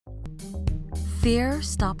Fear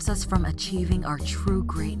stops us from achieving our true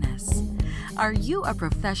greatness. Are you a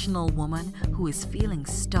professional woman who is feeling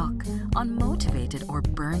stuck, unmotivated, or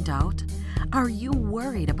burned out? Are you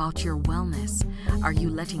worried about your wellness? Are you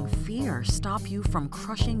letting fear stop you from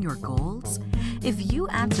crushing your goals? If you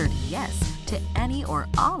answered yes to any or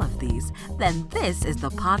all of these, then this is the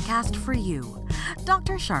podcast for you.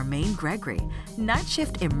 Dr. Charmaine Gregory, night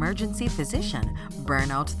shift emergency physician,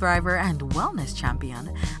 burnout thriver, and wellness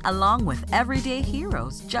champion, along with everyday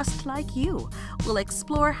heroes just like you, will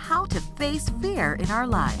explore how to face fear in our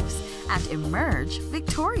lives and emerge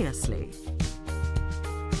victoriously.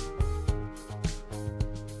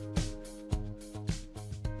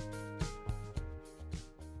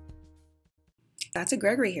 Dr.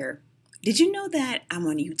 Gregory here. Did you know that I'm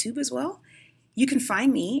on YouTube as well? You can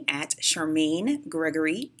find me at Charmaine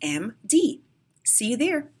Gregory MD. See you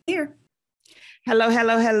there.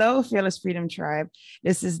 Hello, Fearless Freedom Tribe.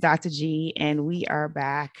 This is Dr. G, and we are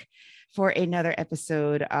back for another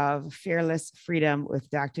episode of Fearless Freedom with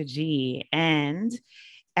Dr. G. And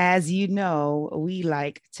as you know, we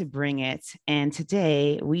like to bring it. And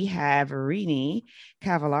today we have Rini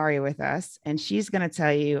Cavallari with us, and she's going to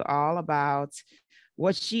tell you all about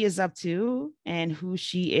what she is up to and who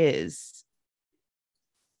she is.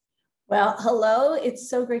 Well, hello. It's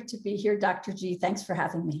so great to be here, Dr. G. Thanks for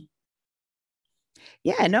having me.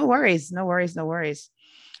 Yeah, no worries.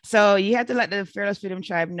 So you have to let the Fearless Freedom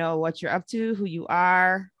Tribe know what you're up to, who you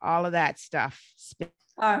are, all of that stuff.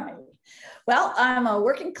 All right. Well, I'm a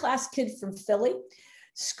working class kid from Philly,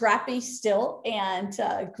 scrappy still, and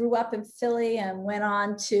grew up in Philly and went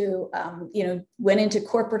on to, went into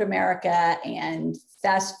corporate America, and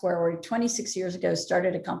fast forward 26 years ago,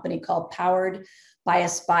 started a company called Powered by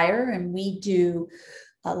Aspire, and we do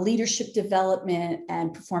leadership development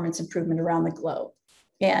and performance improvement around the globe.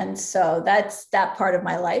 And so that's that part of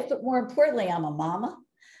my life. But more importantly, I'm a mama,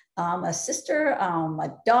 a sister,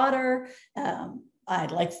 a daughter.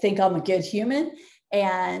 I'd like to think I'm a good human.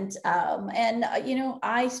 And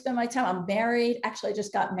I spend my time, I'm married. Actually, I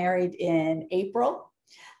just got married in April.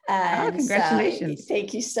 And congratulations.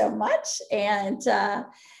 Thank you so much. And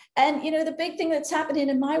the big thing that's happening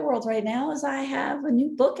in my world right now is I have a new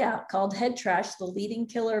book out called Head Trash, The Leading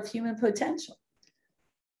Killer of Human Potential.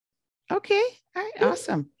 Okay. All right.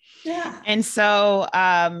 Awesome. Yeah. And so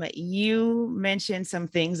you mentioned some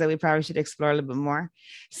things that we probably should explore a little bit more.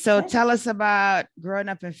 So Okay. Tell us about growing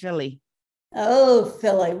up in Philly. Oh,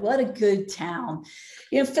 Philly, what a good town.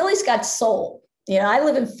 Philly's got soul. I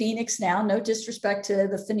live in Phoenix now, no disrespect to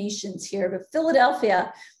the Phoenicians here, but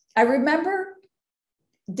Philadelphia, I remember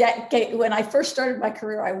when I first started my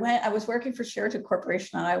career, I was working for Sheraton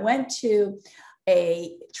Corporation, and I went to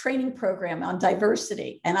a training program on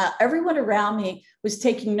diversity, and everyone around me was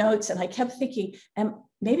taking notes, and I kept thinking, and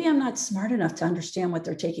maybe I'm not smart enough to understand what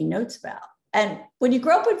they're taking notes about. And when you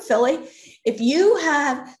grow up in Philly, if you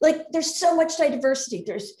have, there's so much diversity.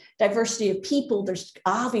 There's diversity of people. There's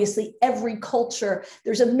obviously every culture.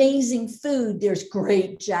 There's amazing food. There's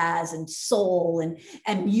great jazz and soul,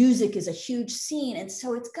 and music is a huge scene. And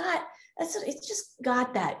so it's just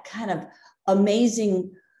got that kind of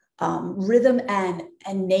amazing rhythm and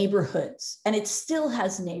neighborhoods. And it still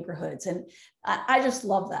has neighborhoods. And I just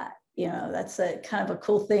love that. That's a kind of a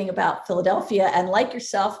cool thing about Philadelphia. And like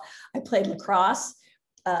yourself, I played lacrosse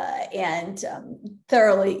and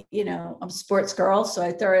thoroughly, I'm a sports girl, so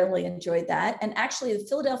I thoroughly enjoyed that. And actually the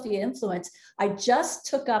Philadelphia influence, I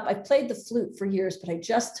played the flute for years, but I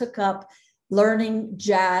just took up learning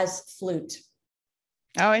jazz flute.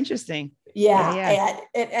 Oh, interesting. Yeah.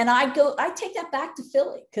 And I take that back to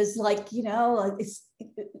Philly because it's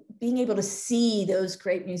being able to see those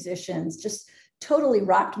great musicians just totally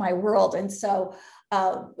rocked my world. And so,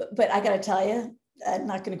 but I got to tell you, I'm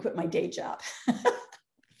not going to quit my day job.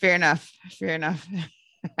 Fair enough.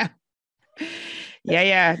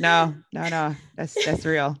 Yeah. No. That's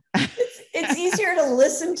real. It's easier to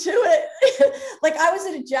listen to it. I was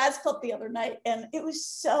at a jazz club the other night and it was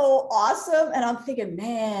so awesome. And I'm thinking,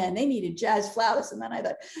 man, they need a jazz flautist. And then I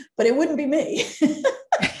thought, but it wouldn't be me.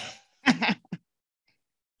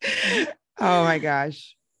 Oh my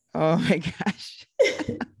gosh.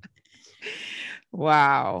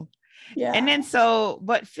 Wow. Yeah. And then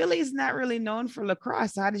but Philly's not really known for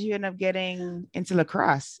lacrosse. How did you end up getting into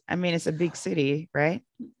lacrosse? I mean, it's a big city, right?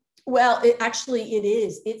 Well, it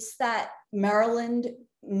is. It's that Maryland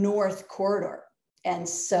North corridor. And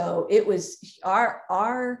so it was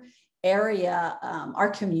our area, our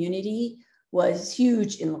community was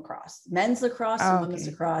huge in lacrosse, men's lacrosse and women's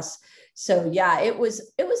lacrosse. So yeah, it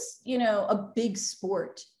was, a big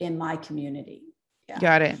sport in my community. Yeah.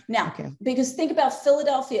 Got it. Now, Okay. because think about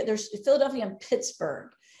Philadelphia, there's Philadelphia and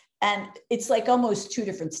Pittsburgh, and it's like almost two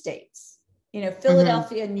different states. You know,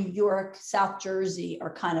 Philadelphia, New York, South Jersey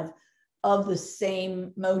are kind of the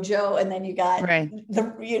same mojo. And then you got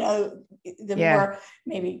the, you know, the more,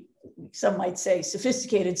 maybe some might say,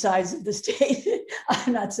 sophisticated sides of the state.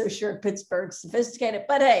 I'm not so sure Pittsburgh's sophisticated,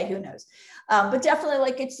 but hey, who knows? But definitely,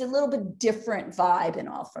 like, it's a little bit different vibe and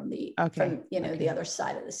all from the, from, you know, the other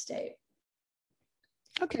side of the state.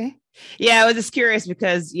 Okay. Yeah, I was just curious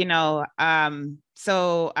because, you know,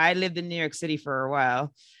 so I lived in New York City for a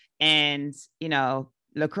while, and, you know,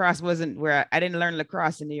 lacrosse wasn't where I didn't learn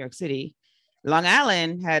lacrosse in New York City. Long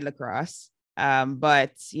Island had lacrosse.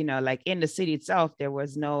 But, you know, like in the city itself, there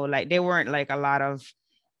was no, like, there weren't like a lot of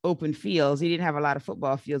open fields. You didn't have a lot of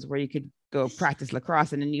football fields where you could go practice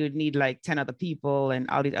lacrosse, and then you would need like 10 other people and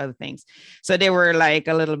all these other things. So there were like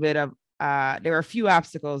a little bit of, there were a few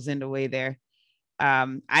obstacles in the way there.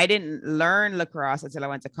 I didn't learn lacrosse until I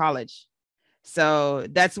went to college. So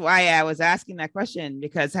that's why I was asking that question,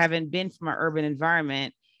 because having been from an urban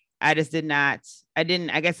environment, I just I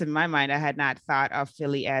guess in my mind, I had not thought of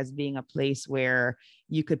Philly as being a place where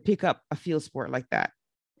you could pick up a field sport like that.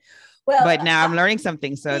 Well, but now I'm learning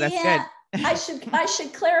something. So that's good. I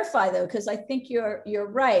should clarify though, because I think you're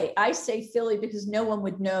right. I say Philly because no one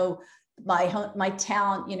would know my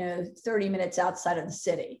town, you know, 30 minutes outside of the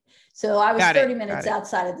city. So I was 30 minutes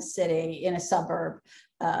outside of the city in a suburb.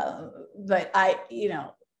 But you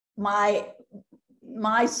know,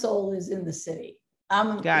 my soul is in the city.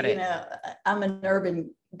 I'm an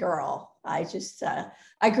urban girl. I just,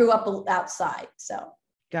 I grew up outside. So.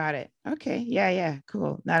 Got it. Okay. Yeah.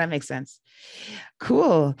 Cool. Now that makes sense.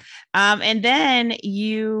 Cool. And then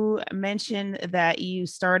you mentioned that you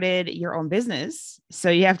started your own business. So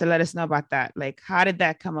you have to let us know about that. Like, how did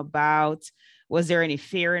that come about? Was there any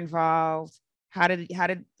fear involved? How did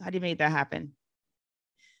you make that happen?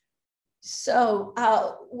 So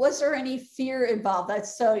was there any fear involved?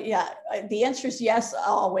 The answer is yes,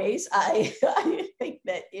 always. I think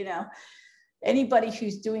that, you know, anybody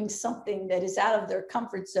who's doing something that is out of their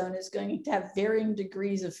comfort zone is going to have varying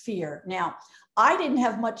degrees of fear. Now, I didn't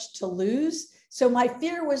have much to lose, so my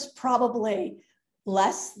fear was probably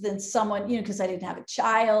less than someone, you know, because I didn't have a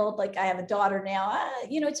child. Like, I have a daughter now.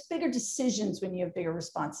 You know, it's bigger decisions when you have bigger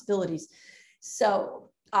responsibilities.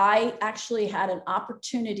 So I actually had an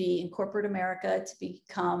opportunity in corporate America to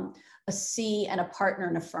become a C and a partner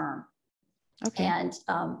in a firm. Okay. And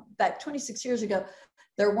back 26 years ago,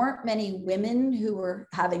 there weren't many women who were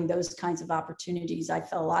having those kinds of opportunities. I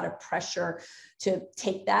felt a lot of pressure to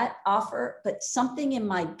take that offer, but something in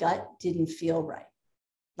my gut didn't feel right.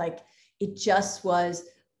 Like, it just was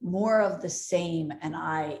more of the same. And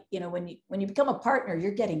you know, when you become a partner,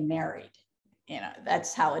 you're getting married. You know,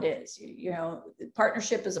 that's how it is. You know,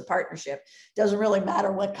 partnership is a partnership. Doesn't really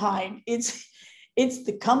matter what kind. It's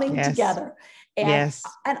the coming together. And,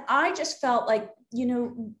 and I just felt like, you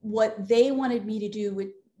know, what they wanted me to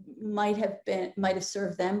do might have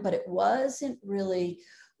served them, but it wasn't really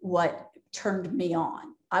what turned me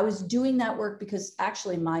on. I was doing that work because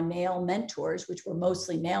actually my male mentors, which were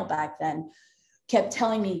mostly male back then, kept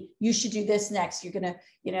telling me, you should do this next. You're going to,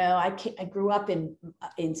 you know, I grew up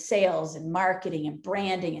in sales and marketing and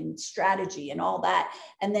branding and strategy and all that.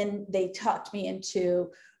 And then they talked me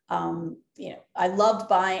into, you know,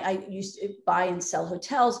 I used to buy and sell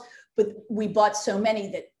hotels, but we bought so many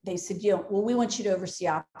that they said, you know, well, we want you to oversee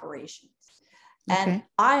operations. And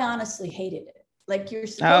I honestly hated it. Like, you're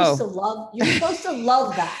supposed to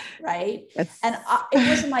love that. Right. And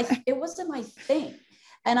it wasn't my thing.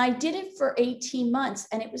 And I did it for 18 months,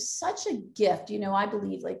 and it was such a gift. You know, I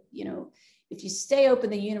believe, like, you know, if you stay open,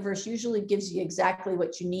 the universe usually gives you exactly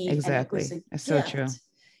what you need. Exactly. And That's so true.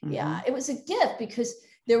 Mm-hmm. Yeah. It was a gift because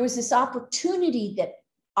there was this opportunity that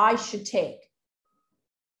I should take.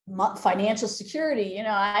 Financial security, you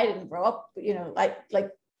know, I didn't grow up, you know,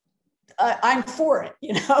 I'm for it,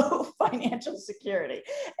 you know, financial security.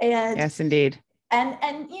 And yes, indeed.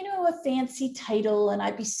 And, you know, a fancy title, and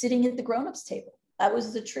I'd be sitting at the grown-ups table. That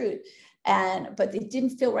was the truth. But it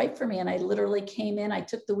didn't feel right for me. And I literally came in, I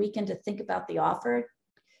took the weekend to think about the offer,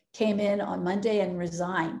 came in on Monday and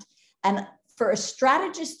resigned. And for a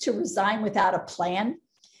strategist to resign without a plan,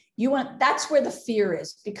 that's where the fear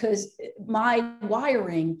is, because my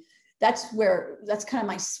wiring, that's kind of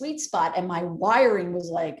my sweet spot. And my wiring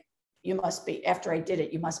was like, after I did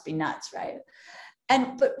it, you must be nuts. Right.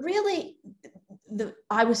 But really,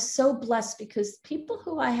 I was so blessed because people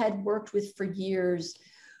who I had worked with for years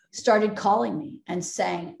started calling me and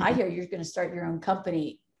saying, I hear you're going to start your own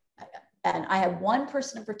company. And I had one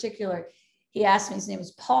person in particular, he asked me, his name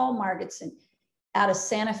was Paul Margetson. out of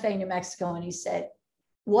Santa Fe, New Mexico. And he said,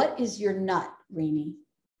 "What is your nut, Rini?"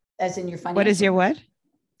 As in your financial. What is your what?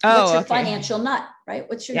 What's your financial nut, right?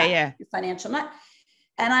 What's your nut? Yeah. Your financial nut.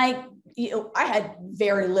 And I had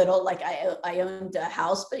very little, like I owned a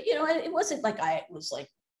house, but, it wasn't like I was like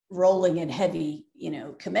rolling in heavy,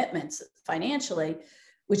 commitments financially,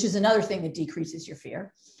 which is another thing that decreases your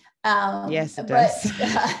fear. Yes, it does.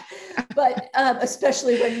 But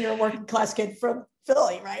especially when you're a working class kid from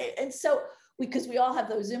Philly, right? And so, because we all have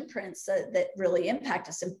those imprints that really impact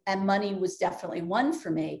us, and money was definitely one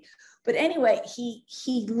for me. But anyway,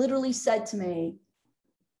 he literally said to me,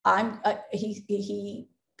 he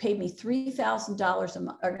paid me $3,000 a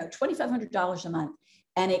month, or no, $2,500 a month,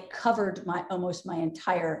 and it covered almost my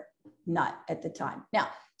entire nut at the time. Now,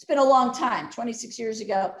 it's been a long time, 26 years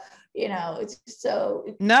ago. It's so.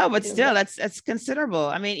 No, but still, that's considerable.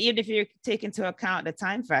 I mean, even if you take into account the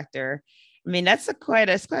time factor, I mean, that's quite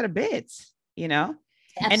a bit,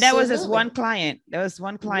 Absolutely. And that was just one client. That was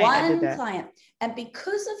one client. One client. And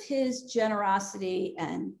because of his generosity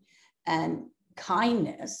and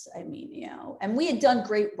kindness, I mean, and we had done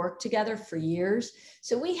great work together for years.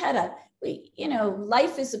 So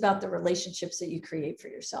life is about the relationships that you create for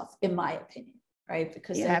yourself, in my opinion, right?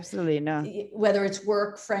 Because absolutely, no. Whether it's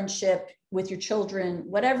work, friendship, with your children,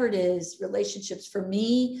 whatever it is, relationships for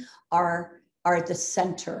me are at the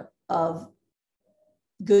center of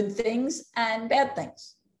good things and bad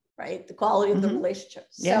things, right? The quality of the relationship.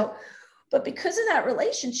 Yeah. So, but because of that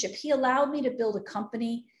relationship, he allowed me to build a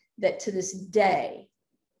company that to this day,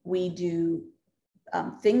 we do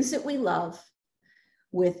things that we love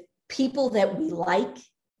with people that we like.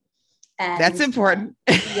 And that's important.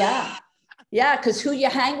 Yeah. Because who you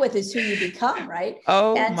hang with is who you become, right?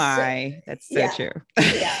 Oh, and that's so true.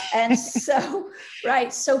 Yeah. And so,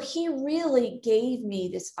 right. So he really gave me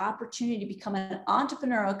this opportunity to become an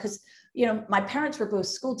entrepreneur because, my parents were both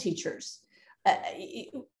school teachers. I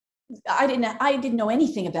didn't know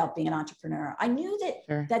anything about being an entrepreneur. I knew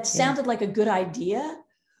that sounded like a good idea,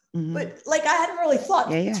 but like I hadn't really thought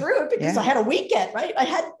through it because I had a weekend, right? I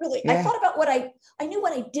hadn't really, I thought about I knew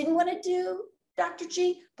what I didn't want to do, Dr.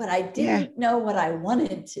 G, but I didn't know what I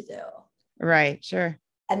wanted to do. Right. Sure.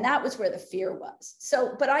 And that was where the fear was.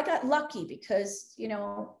 So, but I got lucky because,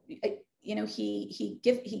 he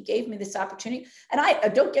gave me this opportunity,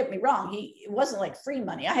 and don't get me wrong. It wasn't like free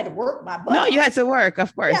money. I had to work my butt. No, you had to work,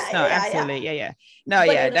 of course. Absolutely. Yeah. No,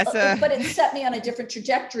 but but it set me on a different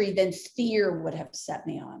trajectory than fear would have set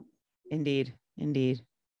me on. Indeed.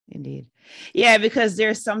 Yeah, because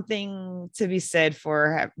there's something to be said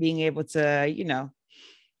for being able to,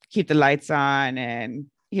 keep the lights on and,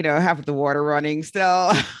 have the water running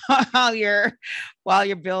still while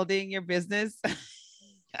you're building your business.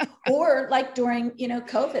 Or like during,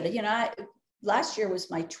 COVID, last year was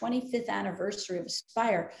my 25th anniversary of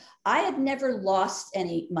Aspire. I had never lost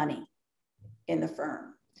any money in the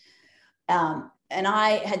firm. And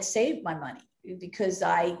I had saved my money because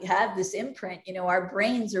I have this imprint, our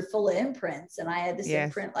brains are full of imprints. And I had this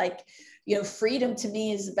imprint, like, freedom to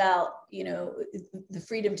me is about, the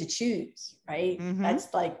freedom to choose, right? Mm-hmm.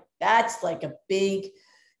 That's like a big,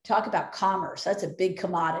 talk about commerce. That's a big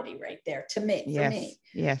commodity right there for me.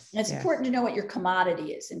 Yes. And it's important to know what your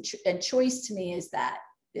commodity is. And choice to me is that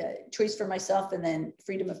choice for myself, and then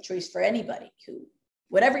freedom of choice for anybody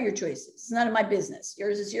whatever your choice is. It's none of my business.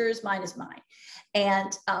 Yours is yours, mine is mine.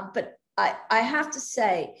 And, but I have to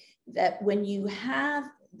say that when you have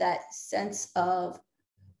that sense of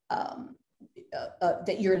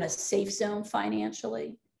that you're in a safe zone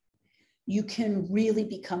financially, you can really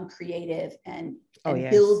become creative and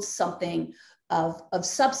build something of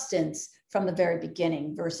substance from the very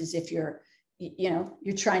beginning, versus if you're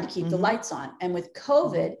trying to keep the lights on. And with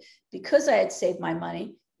COVID, because I had saved my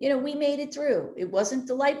money, we made it through. It wasn't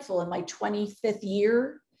delightful in my 25th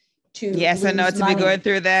year to I know, to be going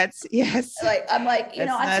through that. Yes. I'm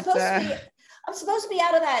supposed to be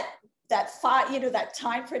out of that five, that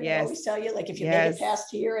time frame. They always tell you, like, if you make it past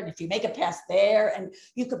here, and if you make it past there, and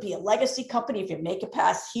you could be a legacy company if you make it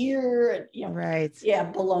past here, and right. Yeah,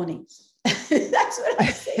 baloney. That's what I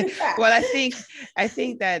say. Well, I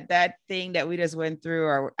think that thing that we just went through,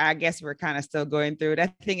 or I guess we're kind of still going through,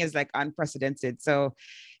 that thing is like unprecedented. So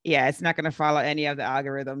yeah, it's not going to follow any of the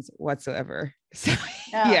algorithms whatsoever. So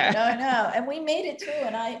No. And we made it through.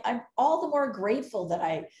 And I'm all the more grateful that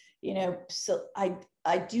I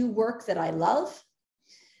do work that I love,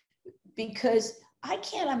 because I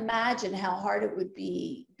can't imagine how hard it would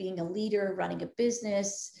be being a leader, running a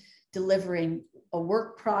business, delivering a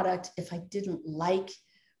work product if I didn't like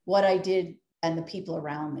what I did and the people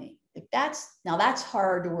around me. Like that's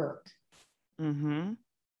hard work.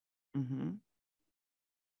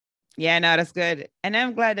 Yeah, no, that's good. And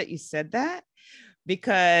I'm glad that you said that,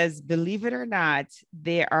 because believe it or not,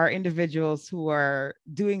 there are individuals who are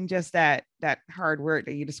doing just that hard work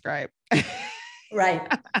that you described. Right.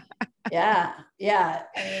 Yeah. Yeah.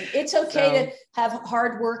 I mean, it's okay So, to have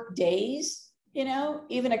hard work days, even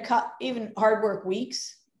even hard work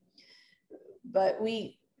weeks. But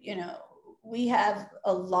we have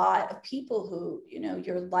a lot of people who,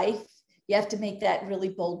 your life, you have to make that really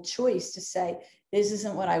bold choice to say, this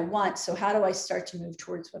isn't what I want. So how do I start to move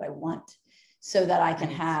towards what I want so that I can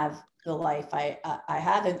right. have the life I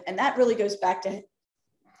have? And that really goes back to,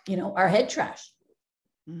 our head trash.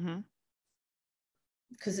 Mm-hmm.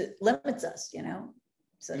 Because it limits us,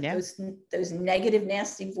 So Yeah. those negative,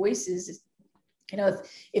 nasty voices,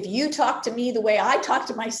 if you talk to me the way I talk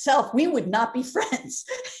to myself, we would not be friends.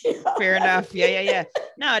 Fair enough. Yeah.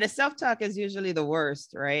 No, the self-talk is usually the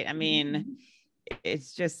worst, right? I mean,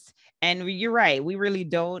 it's just, and you're right. We really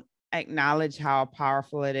don't acknowledge how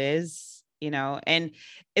powerful it is, and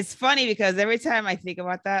it's funny because every time I think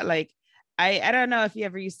about that, like, I don't know if you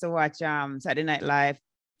ever used to watch Saturday Night Live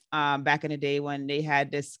back in the day when they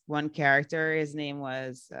had this one character. His name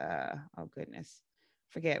was oh goodness,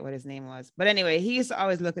 forget what his name was, but anyway, he used to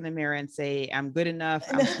always look in the mirror and say, I'm good enough,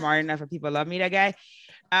 I'm smart enough, and people love me. That guy.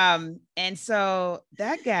 And so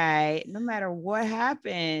that guy, no matter what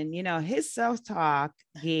happened, his self-talk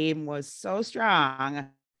game was so strong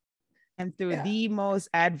and through the most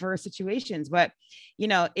adverse situations. But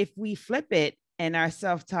if we flip it and our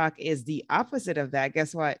self-talk is the opposite of that,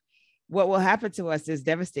 guess what will happen to us is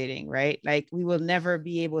devastating, right? Like, we will never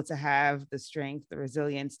be able to have the strength, the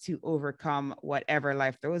resilience to overcome whatever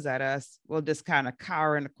life throws at us. We'll just kind of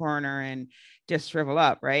cower in the corner and just shrivel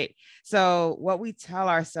up, right? So what we tell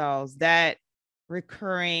ourselves, that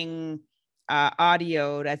recurring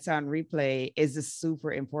audio that's on replay, is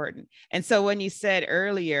super important. And so when you said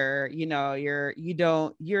earlier, you're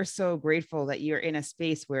so grateful that you're in a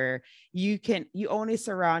space where you only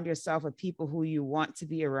surround yourself with people who you want to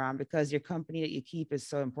be around, because your company that you keep is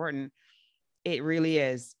so important. It really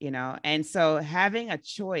is, and so having a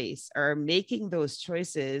choice or making those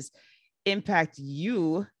choices impact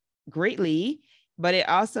you greatly, but it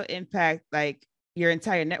also impact like your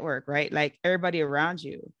entire network, right? Like everybody around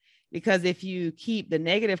you. Because if you keep the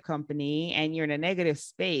negative company and you're in a negative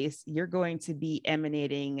space, you're going to be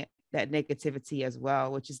emanating that negativity as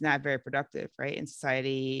well, which is not very productive, right? In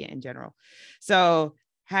society in general. So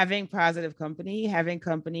having positive company, having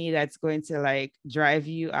company that's going to like drive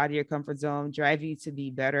you out of your comfort zone, drive you to be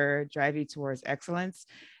better, drive you towards excellence,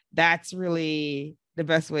 that's really the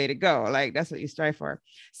best way to go. Like, that's what you strive for.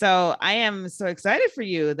 So I am so excited for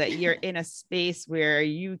you that you're in a space where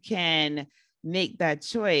you can make that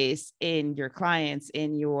choice in your clients,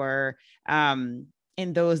 in your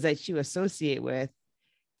in those that you associate with,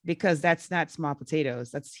 because that's not small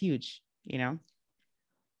potatoes. That's huge,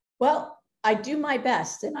 Well, I do my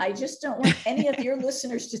best, and I just don't want any of your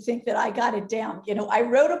listeners to think that I got it down. I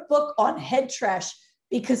wrote a book on head trash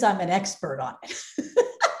because I'm an expert on it.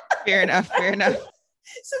 Fair enough.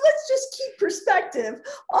 So let's just keep perspective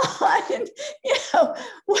on,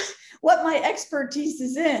 what my expertise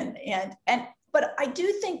is in. But I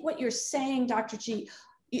do think what you're saying, Dr. G,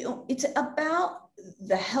 it's about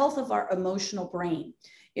the health of our emotional brain.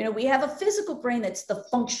 We have a physical brain that's the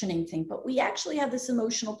functioning thing, but we actually have this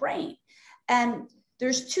emotional brain. And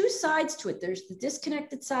there's two sides to it. There's the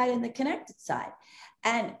disconnected side and the connected side.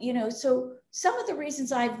 And, so some of the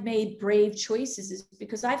reasons I've made brave choices is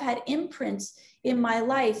because I've had imprints in my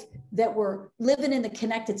life that were living in the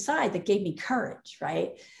connected side that gave me courage,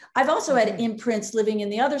 right? I've also had imprints living in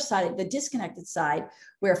the other side, the disconnected side,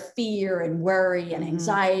 where fear and worry and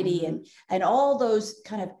anxiety and all those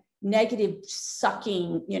kind of negative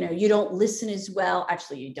sucking, you don't listen as well.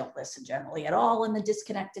 Actually, you don't listen generally at all in the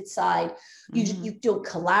disconnected side. You don't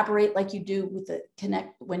collaborate like you do with the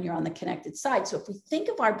when you're on the connected side. So if we think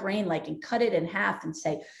of our brain like and cut it in half and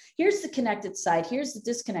say, here's the connected side, here's the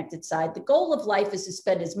disconnected side. The goal of life is to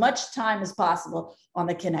spend as much time as possible on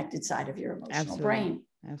the connected side of your emotional brain.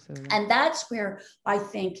 Absolutely. And that's where I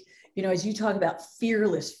think, as you talk about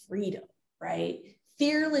fearless freedom, right?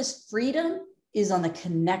 Fearless freedom is on the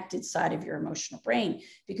connected side of your emotional brain,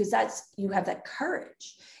 because you have that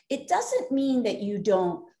courage. It doesn't mean that you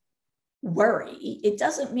don't worry. It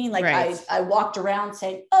doesn't mean like I walked around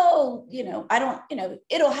saying, oh, I don't,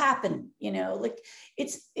 it'll happen,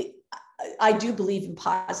 I do believe in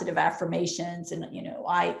positive affirmations, and,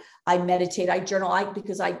 I meditate, I journal,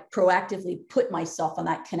 because I proactively put myself on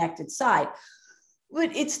that connected side.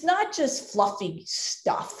 But it's not just fluffy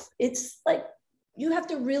stuff. It's like, you have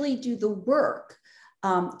to really do the work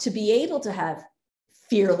to be able to have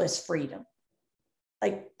fearless freedom.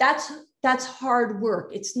 Like that's hard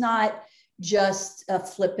work. It's not just a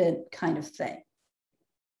flippant kind of thing.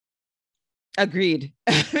 Agreed.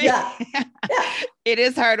 Yeah. Yeah. It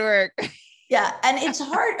is hard work. Yeah. And it's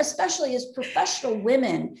hard, especially as professional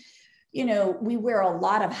women. You know, we wear a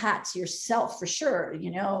lot of hats yourself for sure,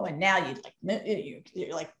 you know, and now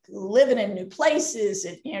you're like living in new places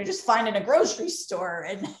and, you know, just finding a grocery store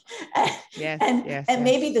and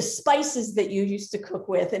maybe the spices that you used to cook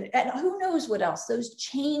with and who knows what else, those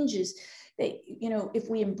changes that, you know, if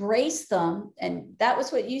we embrace them, and that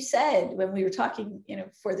was what you said when we were talking, you know,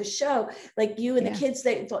 for the show, like you and the kids,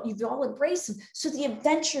 you've all embraced them. So the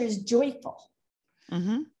adventure is joyful.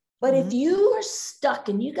 Mm-hmm. But if you are stuck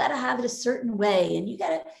and you got to have it a certain way and you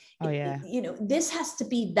got to, you know, this has to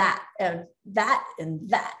be that and that and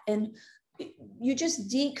that. And you just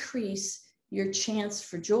decrease your chance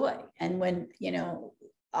for joy. And when, you know,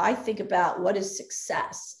 I think about what is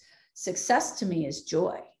success, success to me is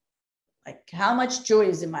joy. Like how much joy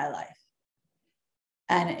is in my life.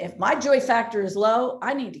 And if my joy factor is low,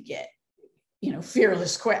 I need to get, you know,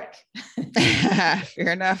 fearless quick.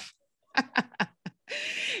 Fair enough.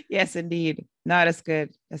 Yes, indeed. No, that's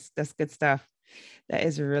good. That's good stuff. That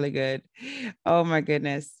is really good. Oh my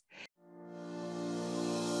goodness.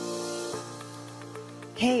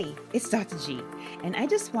 Hey, it's Dr. G, and I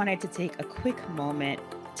just wanted to take a quick moment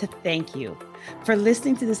to thank you for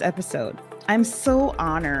listening to this episode. I'm so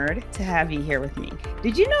honored to have you here with me.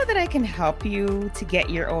 Did you know that I can help you to get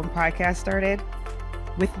your own podcast started?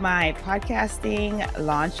 With my podcasting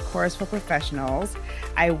launch course for professionals,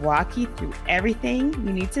 I walk you through everything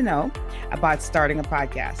you need to know about starting a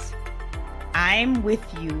podcast. I'm with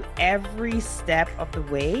you every step of the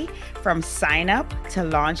way from sign up to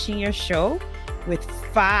launching your show with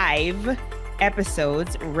 5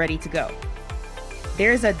 episodes ready to go.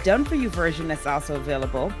 There's a done for you version that's also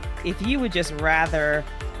available if you would just rather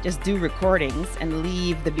just do recordings and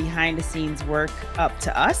leave the behind the scenes work up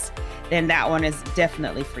to us, then that one is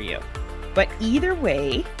definitely for you. But either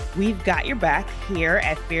way, we've got your back here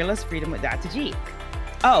at Fearless Freedom with Dr. G.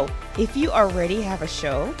 Oh, if you already have a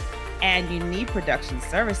show and you need production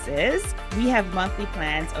services, we have monthly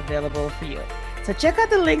plans available for you. So check out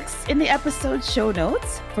the links in the episode show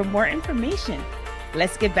notes for more information.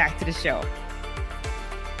 Let's get back to the show.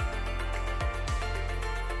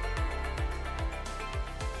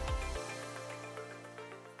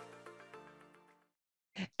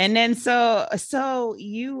 And then so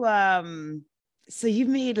you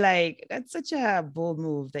made like, that's such a bold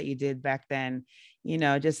move that you did back then, you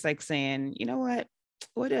know, just like saying, you know what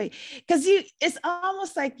do I, because it's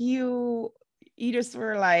almost like you just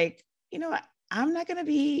were like, you know what, I'm not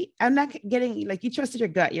getting, like, you trusted your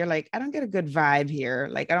gut. You're like, I don't get a good vibe here.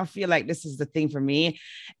 Like, I don't feel like this is the thing for me.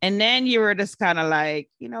 And then you were just kind of like,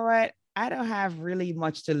 you know what, I don't have really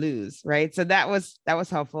much to lose. Right. So that was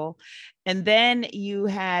helpful. And then you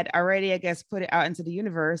had already, I guess, put it out into the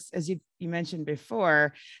universe, as you mentioned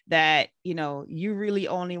before, that, you know, you really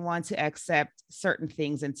only want to accept certain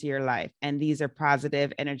things into your life. And these are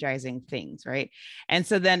positive, energizing things. Right. And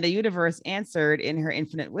so then the universe answered in her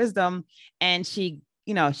infinite wisdom, and she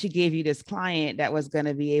gave you this client that was going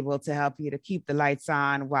to be able to help you to keep the lights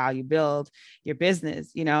on while you build your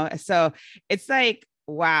business, you know? So it's like,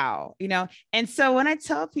 wow, you know? And so when I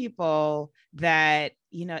tell people that,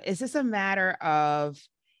 you know, it's just a matter of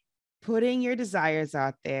putting your desires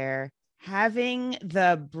out there, having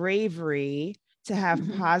the bravery to have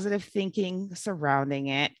positive thinking surrounding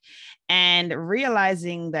it, and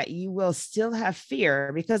realizing that you will still have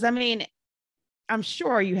fear, because I mean, I'm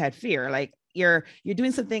sure you had fear, like you're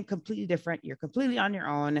doing something completely different. You're completely on your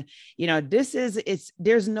own. You know,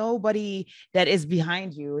 there's nobody that is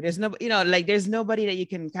behind you. There's no, you know, like there's nobody that you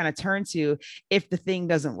can kind of turn to if the thing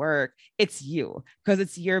doesn't work. It's you, because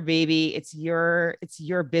it's your baby. It's your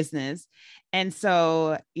business. And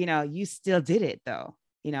so, you know, you still did it though,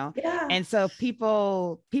 you know? Yeah. And so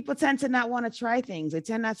people tend to not want to try things. They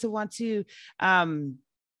tend not to want to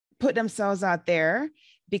put themselves out there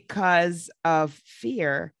because of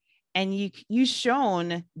fear. And you've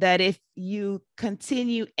shown that if you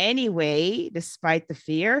continue anyway, despite the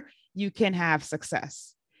fear, you can have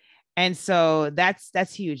success. And so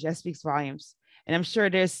that's huge. That speaks volumes. And I'm sure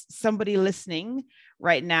there's somebody listening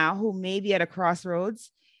right now who may be at a crossroads,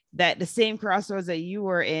 that the same crossroads that you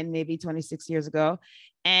were in maybe 26 years ago.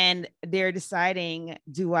 And they're deciding,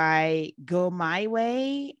 do I go my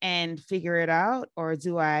way and figure it out? Or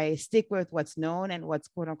do I stick with what's known and what's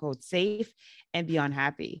quote unquote safe and be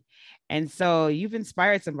unhappy? And so you've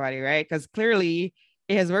inspired somebody, right? Because clearly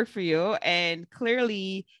It has worked for you. And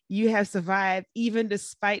clearly you have survived even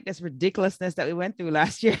despite this ridiculousness that we went through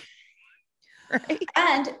last year. Right.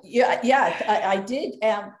 And I did.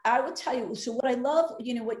 I would tell you. So what I love,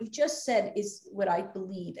 what you just said is what I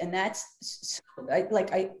believe, and that's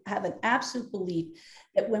I have an absolute belief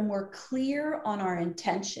that when we're clear on our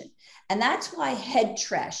intention, and that's why head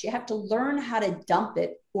trash, you have to learn how to dump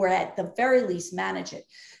it, or at the very least manage it,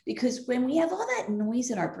 because when we have all that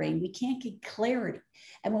noise in our brain, we can't get clarity,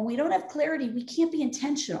 and when we don't have clarity, we can't be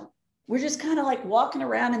intentional. We're just kind of like walking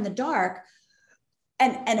around in the dark.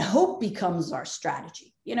 And hope becomes our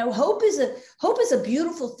strategy. Hope is a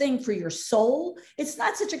beautiful thing for your soul. It's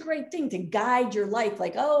not such a great thing to guide your life.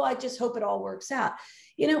 Like, oh, I just hope it all works out.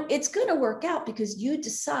 It's going to work out because you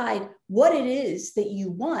decide what it is that you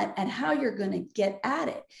want and how you're going to get at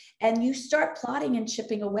it. And you start plotting and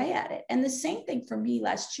chipping away at it. And the same thing for me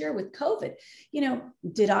last year with COVID.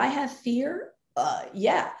 Did I have fear?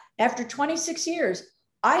 Yeah. After 26 years,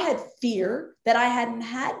 I had fear that I hadn't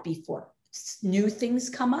had before. New things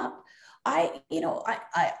come up. Did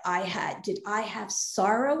I have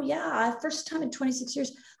sorrow? Yeah. First time in 26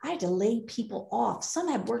 years, I had to lay people off. Some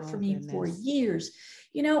had worked for me for years.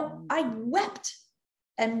 I wept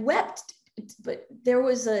and wept, but there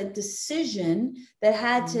was a decision that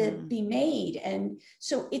had to be made. And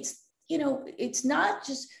so it's not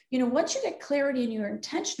just, once you get clarity and you're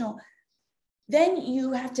intentional, then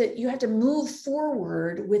you have to move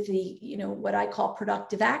forward with the, what I call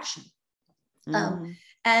productive action.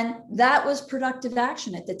 And that was productive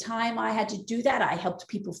action. At the time I had to do that. I helped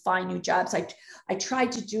people find new jobs. I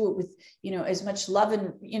tried to do it with, as much love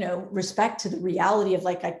and, respect to the reality of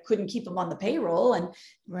I couldn't keep them on the payroll, and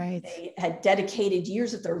they had dedicated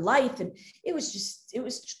years of their life. And it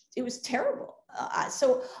was terrible.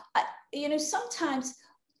 So sometimes,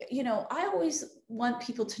 I always want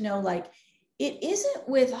people to know, it isn't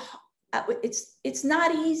it's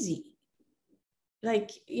not easy.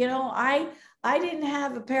 I didn't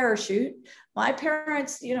have a parachute. My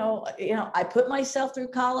parents, I put myself through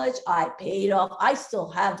college. I paid off. I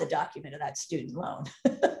still have the document of that student loan.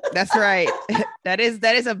 That's right. That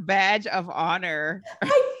is a badge of honor.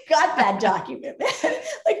 I got that document.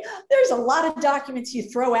 There's a lot of documents you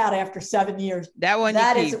throw out after 7 years. That one you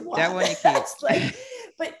keep. That one you keep.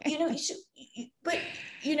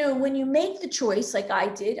 When you make the choice, like I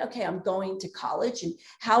did, okay, I'm going to college, and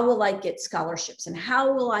how will I get scholarships, and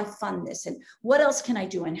how will I fund this, and what else can I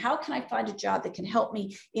do, and how can I find a job that can help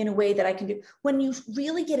me in a way that I can do? When you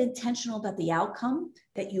really get intentional about the outcome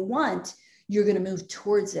that you want, you're going to move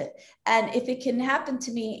towards it. And if it can happen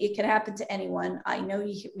to me, it can happen to anyone. I know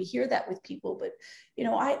we hear that with people, but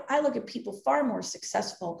I look at people far more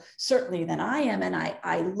successful, certainly, than I am, and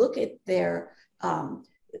I look at their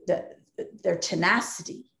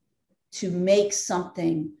tenacity to make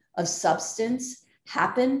something of substance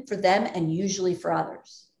happen for them, and usually for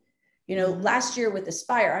others. Last year with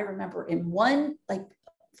Aspire, I remember in 4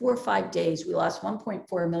 or 5 days, we lost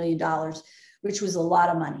 $1.4 million, which was a lot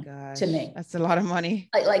of money to me. That's a lot of money.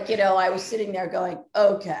 I was sitting there going,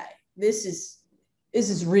 okay, this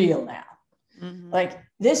is real now.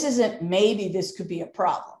 This isn't, maybe this could be a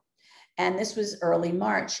problem. And this was early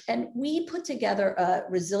March. And we put together a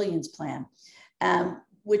resilience plan,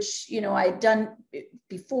 which, I had done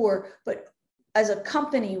before, but as a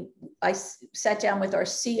company, I sat down with our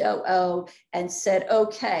COO and said,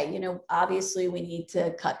 okay, obviously we need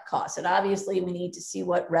to cut costs, and obviously we need to see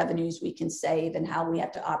what revenues we can save and how we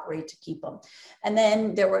have to operate to keep them. And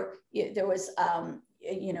then there was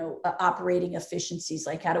operating efficiencies,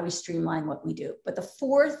 like how do we streamline what we do? But the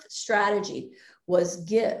fourth strategy was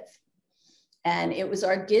give. And it was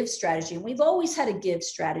our give strategy. And we've always had a give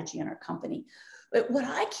strategy in our company. But what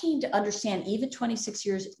I came to understand, even 26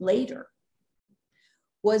 years later,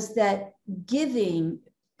 was that giving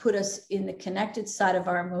put us in the connected side of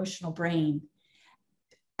our emotional brain.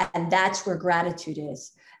 And that's where gratitude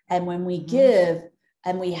is. And when we give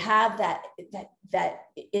and we have that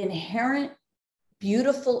inherent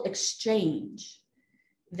beautiful exchange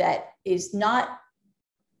that is not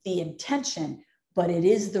the intention, but it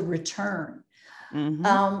is the return.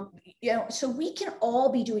 So we can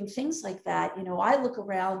all be doing things like that. I look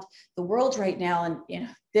around the world right now, and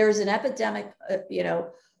there's an epidemic. We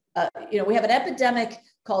have an epidemic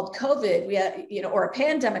called COVID. We have, or a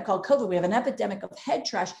pandemic called COVID. We have an epidemic of head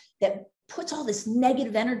trash that puts all this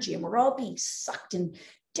negative energy, and we're all being sucked in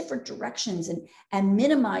different directions and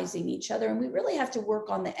minimizing each other. And we really have to work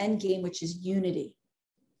on the end game, which is unity.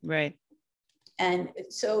 Right. And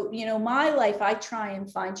so, my life, I try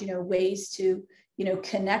and find, ways to,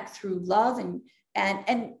 connect through love and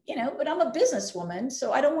And but I'm a businesswoman,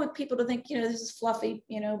 so I don't want people to think, this is fluffy,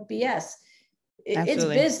 BS. It's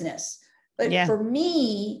business. But for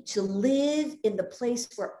me to live in the place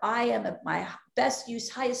where I am at my best use,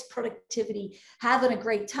 highest productivity, having a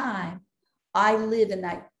great time, I live in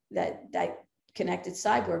that connected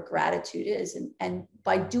side where gratitude is. And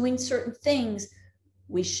by doing certain things,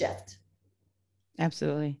 we shift.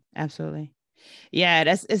 Absolutely. Absolutely. Yeah,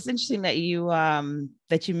 it's interesting that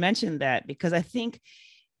you mentioned that, because I think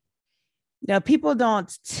people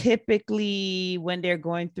don't typically, when they're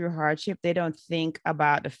going through hardship, they don't think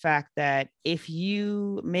about the fact that if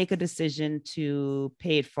you make a decision to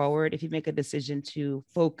pay it forward, if you make a decision to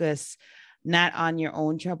focus not on your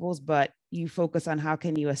own troubles, but you focus on how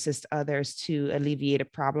can you assist others to alleviate a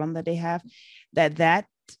problem that they have, that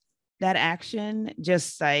action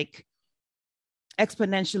just like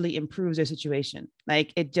exponentially improves their situation.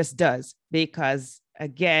 Like it just does, because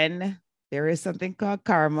again, there is something called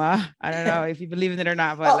karma. I don't know if you believe in it or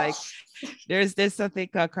not, but there's something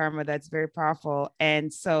called karma that's very powerful.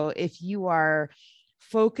 And so if you are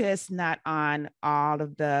focused not on all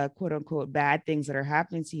of the quote unquote bad things that are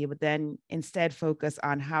happening to you, but then instead focus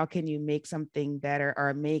on how can you make something better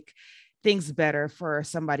or make things better for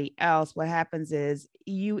somebody else, what happens is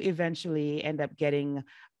you eventually end up getting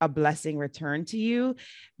a blessing returned to you,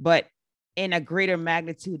 but in a greater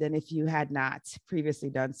magnitude than if you had not previously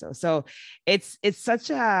done so. So it's such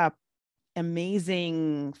a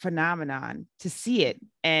amazing phenomenon to see it.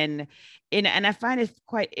 And I find it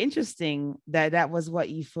quite interesting that was what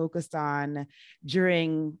you focused on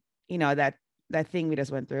during, that thing we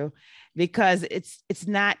just went through, because it's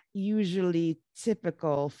not usually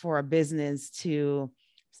typical for a business to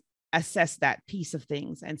assess that piece of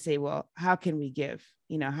things and say, well, how can we give?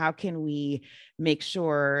 How can we make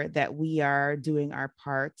sure that we are doing our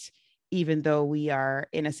part, even though we are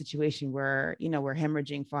in a situation where, we're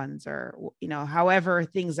hemorrhaging funds or, however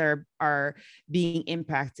things are being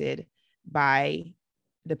impacted by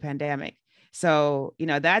the pandemic. So,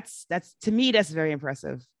 that's to me, that's very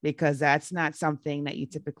impressive, because that's not something that you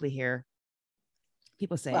typically hear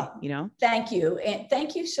people say, Thank you. And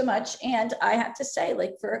thank you so much. And I have to say,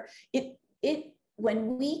 like, for it,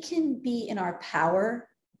 when we can be in our power,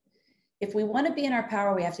 if we want to be in our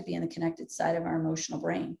power, we have to be in the connected side of our emotional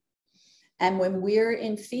brain. And when we're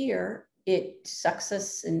in fear, it sucks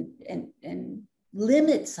us and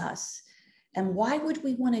limits us. And why would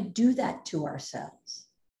we want to do that to ourselves?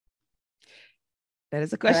 That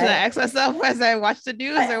is a question I ask myself as I watch the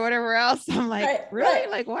news or whatever else. I'm like, really?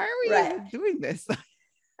 Like, why are we even doing this?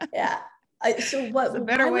 Yeah. So what? It's a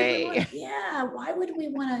better way. Why would we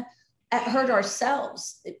want to hurt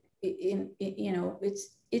ourselves?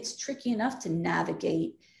 It's tricky enough to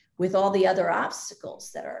navigate with all the other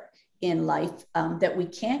obstacles that are in life that we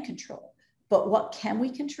can't control. But what can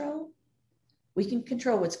we control? We can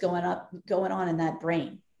control what's going on in that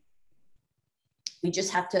brain. We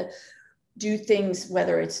just have to do things,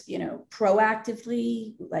 whether it's,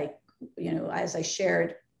 proactively, like, as I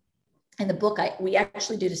shared in the book, we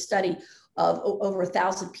actually did a study of over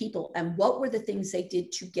 1,000 people, and what were the things they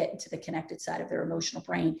did to get into the connected side of their emotional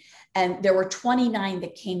brain. And there were 29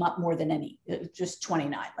 that came up more than any, just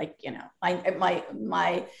 29. Like,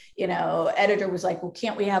 my editor was like, well,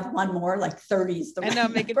 can't we have one more? Like 30 is the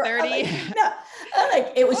right make it 30.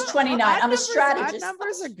 It was 29. I'm a strategist. Odd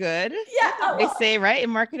numbers are good. Yeah. They say, right, in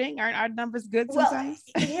marketing, aren't odd numbers good sometimes?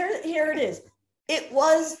 Well, here it is. It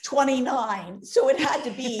was 29, so it had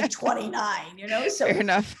to be 29, so fair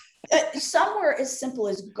enough. Somewhere as simple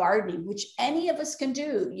as gardening, which any of us can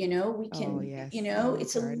do, we can,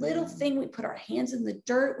 it's a little thing. We put our hands in the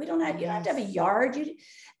dirt. We don't have, you don't have to have a yard.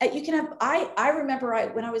 You can have, I remember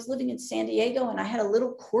when I was living in San Diego and I had a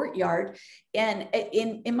little courtyard, and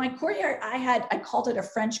in my courtyard, I called it a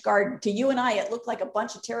French garden. To you and it looked like a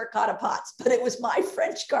bunch of terracotta pots, but it was my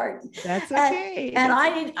French garden. That's okay. And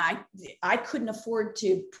I couldn't afford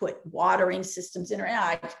to put watering systems in it.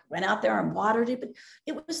 I went out there and watered it, but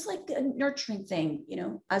it was like a nurturing thing.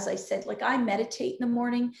 As I said, like, I meditate in the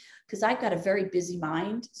morning because I've got a very busy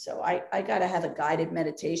mind. So I got to have a guided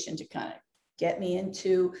meditation to kind of get me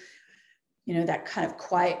into, that kind of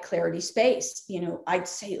quiet clarity space. I'd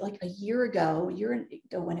say like a year ago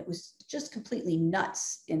when it was just completely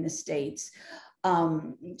nuts in the States,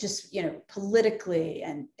 just, politically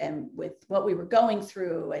and with what we were going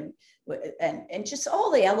through and just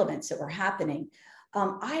all the elements that were happening.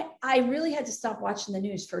 I really had to stop watching the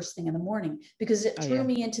news first thing in the morning because it threw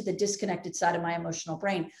me into the disconnected side of my emotional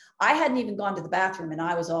brain. I hadn't even gone to the bathroom and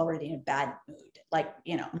I was already in a bad mood. Like,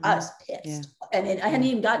 I was pissed and I hadn't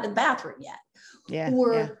even gotten to the bathroom yet.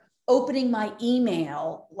 opening my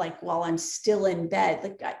email, like while I'm still in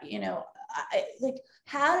bed,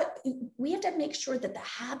 we have to make sure that the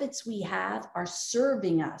habits we have are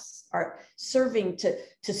serving us, are serving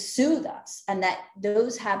to soothe us, and that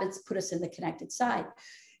those habits put us in the connected side.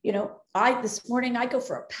 This morning I go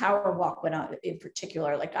for a power walk in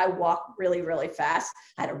particular, like I walk really, really fast.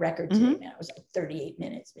 I had a record today, man. It was like 38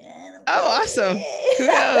 minutes, man. Awesome.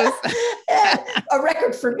 Kudos. A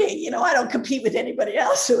record for me. I don't compete with anybody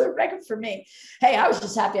else. So a record for me. Hey, I was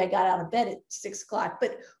just happy I got out of bed at 6 o'clock.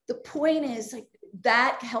 But the point is, like,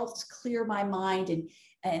 that helps clear my mind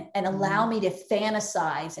and allow me to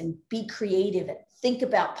fantasize and be creative and think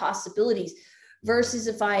about possibilities versus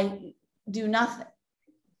if I do nothing.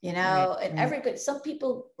 Some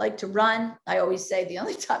people like to run. I always say the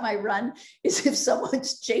only time I run is if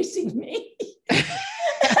someone's chasing me.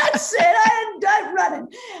 That's it. I'm done running,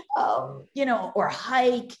 or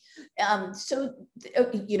hike.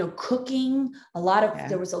 Cooking,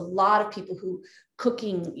 there was a lot of people who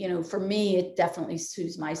cooking, for me, it definitely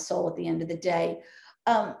soothes my soul at the end of the day.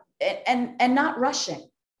 And not rushing,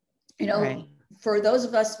 for those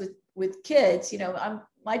of us with kids,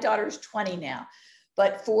 my daughter's 20 now.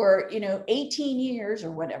 But for, 18 years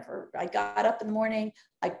or whatever, I got up in the morning,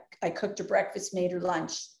 I cooked her breakfast, made her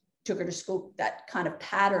lunch, took her to school, that kind of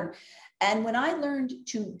pattern. And when I learned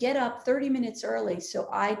to get up 30 minutes early, so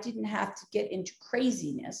I didn't have to get into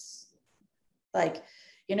craziness, like,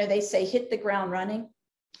 they say, hit the ground running.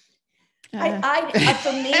 For me,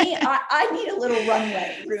 I need a little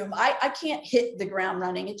runway room. I can't hit the ground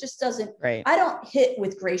running. It just doesn't, I don't hit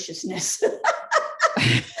with graciousness.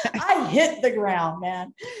 I hit the ground,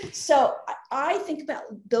 man. So I think about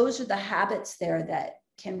those are the habits there that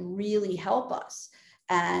can really help us.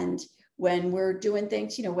 And when we're doing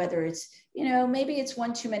things, whether it's, maybe it's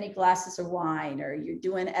one too many glasses of wine, or you're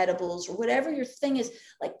doing edibles, or whatever your thing is,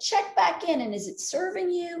 like, check back in. And is it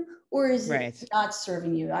serving you, or is it not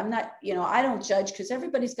serving you? I'm not, I don't judge, because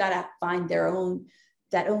everybody's got to find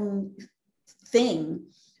that own thing.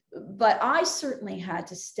 But I certainly had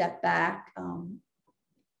to step back,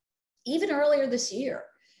 even earlier this year,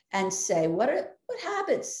 and say, what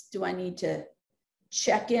habits do I need to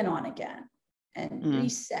check in on again and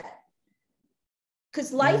reset?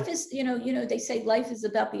 Because life is, they say life is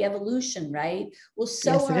about the evolution, right? Well,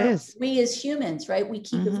 so are we as humans, right? We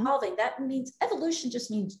keep evolving. That means evolution just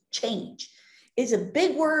means change. It's a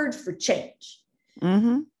big word for change.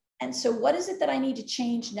 And so what is it that I need to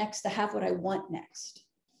change next to have what I want next?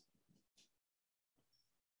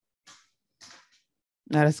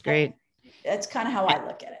 That is great. That's kind of how I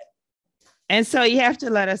look at it. And so you have to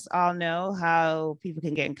let us all know how people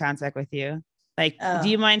can get in contact with you. Like, do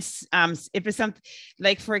you mind if it's something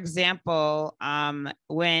like, for example,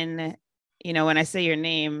 when I say your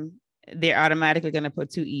name, they're automatically going to put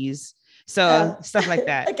 2 E's. So stuff like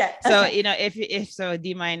that. Okay. So, if so, do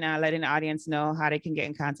you mind letting the audience know how they can get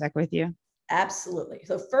in contact with you? Absolutely.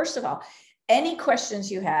 So first of all, any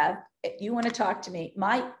questions you have, if you want to talk to me,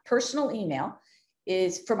 my personal email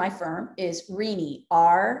is for my firm is Rene,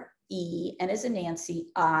 R-E, and as in Nancy,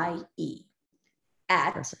 I-E,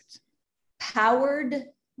 at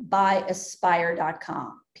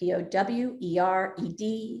poweredbyaspire.com,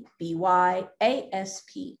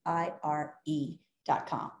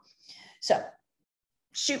 poweredbyaspire.com. So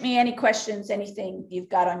shoot me any questions, anything you've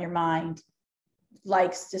got on your mind,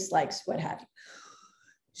 likes, dislikes, what have you.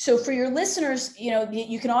 So for your listeners,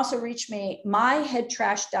 you can also reach me.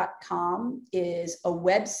 myheadtrash.com is a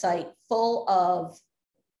website full of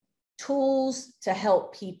tools to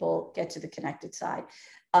help people get to the connected side.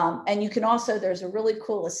 And you can also, there's a really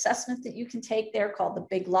cool assessment that you can take there called The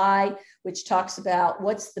Big Lie, which talks about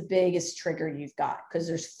what's the biggest trigger you've got, because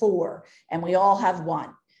there's 4 and we all have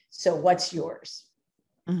one. So what's yours?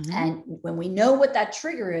 And when we know what that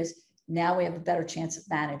trigger is, now we have a better chance of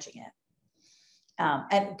managing it.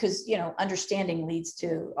 And because, understanding leads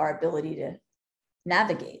to our ability to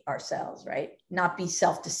navigate ourselves, right? Not be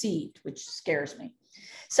self-deceived, which scares me.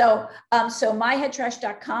 So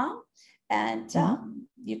myheadtrash.com, and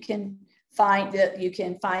you can find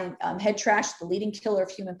Head Trash, the leading killer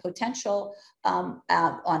of human potential, on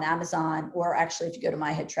Amazon, or actually if you go to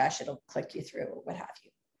My Head Trash, it'll click you through or what have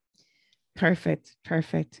you. Perfect.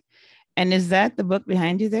 And is that the book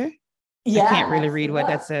behind you there? Yeah, I can't really read what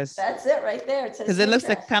that says. That's it right there. It says, because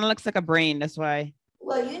it kind of looks like a brain. That's why.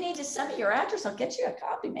 Well, you need to send me your address. I'll get you a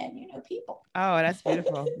copy, man. You know people. Oh, that's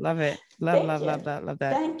beautiful. Love it. Love that.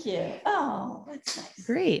 Thank you. Oh, that's nice.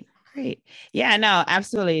 Great. Great. Yeah, no,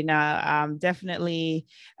 absolutely. No, definitely.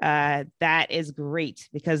 That is great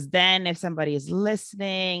because then if somebody is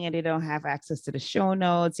listening and they don't have access to the show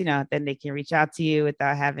notes, then they can reach out to you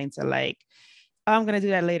without having to like, oh, I'm going to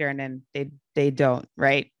do that later. And then they don't,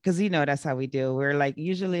 right? Because, that's how we do. We're like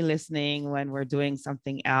usually listening when we're doing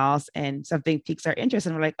something else and something piques our interest.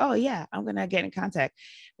 And we're like, oh yeah, I'm going to get in contact.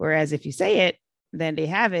 Whereas if you say it, then they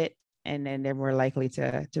have it. And then they're more likely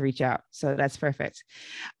to reach out. So that's perfect.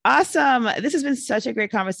 Awesome. This has been such a great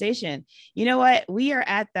conversation. You know what? We are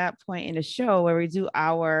at that point in the show where we do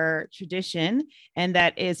our tradition, and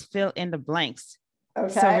that is fill in the blanks.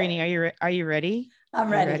 Okay. So, Rini, are you ready? I'm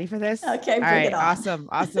ready. Ready for this? Okay, bring it on.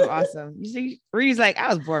 Awesome. You see, Rini's like,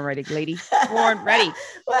 I was born ready, lady. Born ready.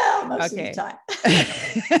 Well, most of the time.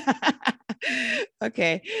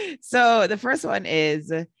 Okay. So the first one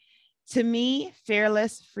is, to me,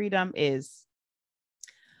 fearless freedom is?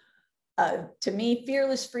 To me,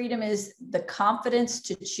 fearless freedom is the confidence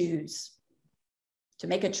to choose, to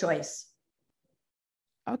make a choice.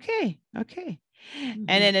 Okay. Mm-hmm. And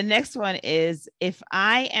then the next one is, if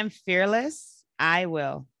I am fearless, I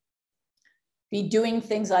will be doing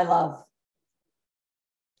things I love.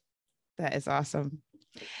 That is awesome.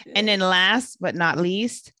 And then last but not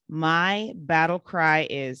least, my battle cry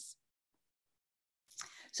is?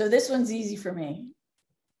 So this one's easy for me.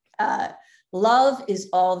 Love is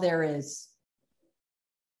all there is.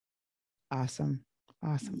 Awesome.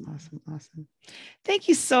 Thank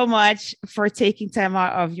you so much for taking time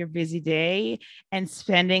out of your busy day and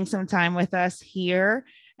spending some time with us here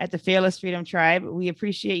at the Fearless Freedom Tribe. We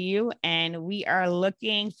appreciate you, and we are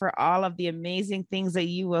looking for all of the amazing things that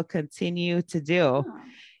you will continue to do. Oh.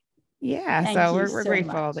 Yeah, so we're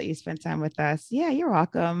grateful that you spent time with us. Yeah, you're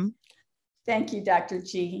welcome. Thank you, Dr.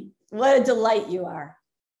 G. What a delight you are.